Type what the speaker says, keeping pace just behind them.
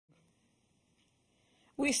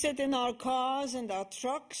We sit in our cars and our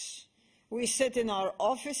trucks. We sit in our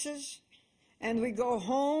offices. And we go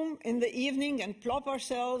home in the evening and plop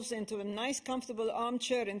ourselves into a nice, comfortable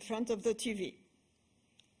armchair in front of the TV.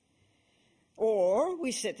 Or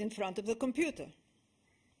we sit in front of the computer.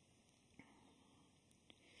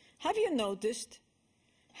 Have you noticed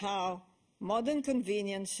how modern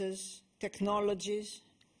conveniences, technologies,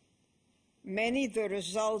 many the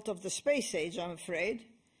result of the space age, I'm afraid,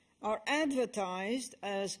 are advertised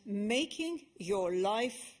as making your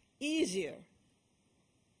life easier?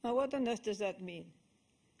 Now, what on earth does that mean?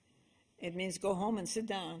 It means go home and sit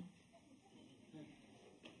down.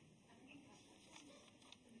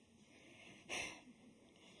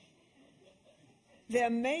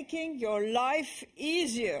 They're making your life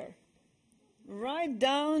easier, right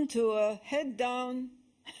down to a head down,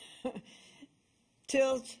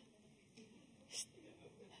 tilt,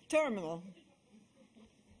 terminal.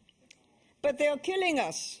 But they are killing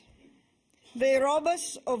us. They rob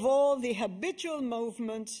us of all the habitual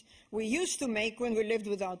movements we used to make when we lived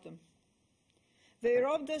without them. They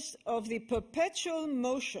robbed us of the perpetual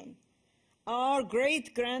motion our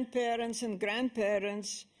great-grandparents and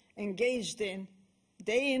grandparents engaged in,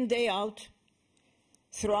 day out,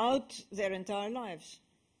 throughout their entire lives.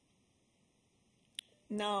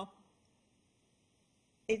 Now,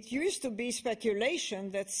 it used to be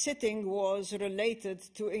speculation that sitting was related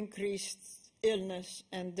to increased illness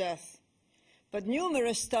and death. But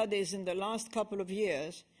numerous studies in the last couple of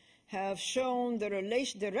years have shown the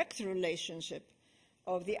direct relationship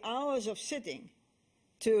of the hours of sitting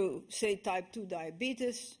to, say, type 2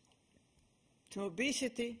 diabetes, to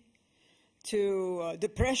obesity, to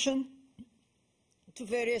depression, to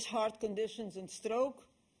various heart conditions and stroke.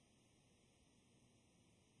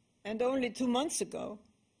 And only 2 months ago,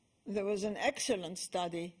 there was an excellent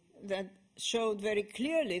study that showed very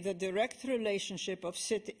clearly the direct relationship of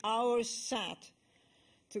hours sat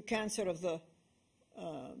to cancer of the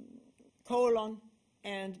colon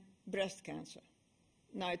and breast cancer.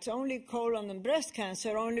 Now, it's only colon and breast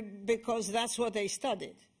cancer only because that's what they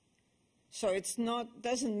studied. So it's not,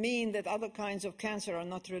 doesn't mean that other kinds of cancer are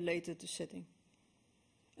not related to sitting.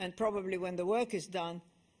 And probably when the work is done,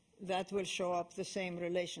 that will show up the same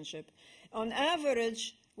relationship. On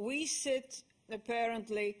average, we sit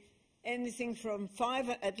apparently anything from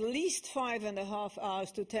at least 5.5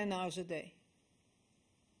 hours to 10 hours a day.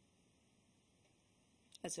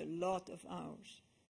 That's a lot of hours.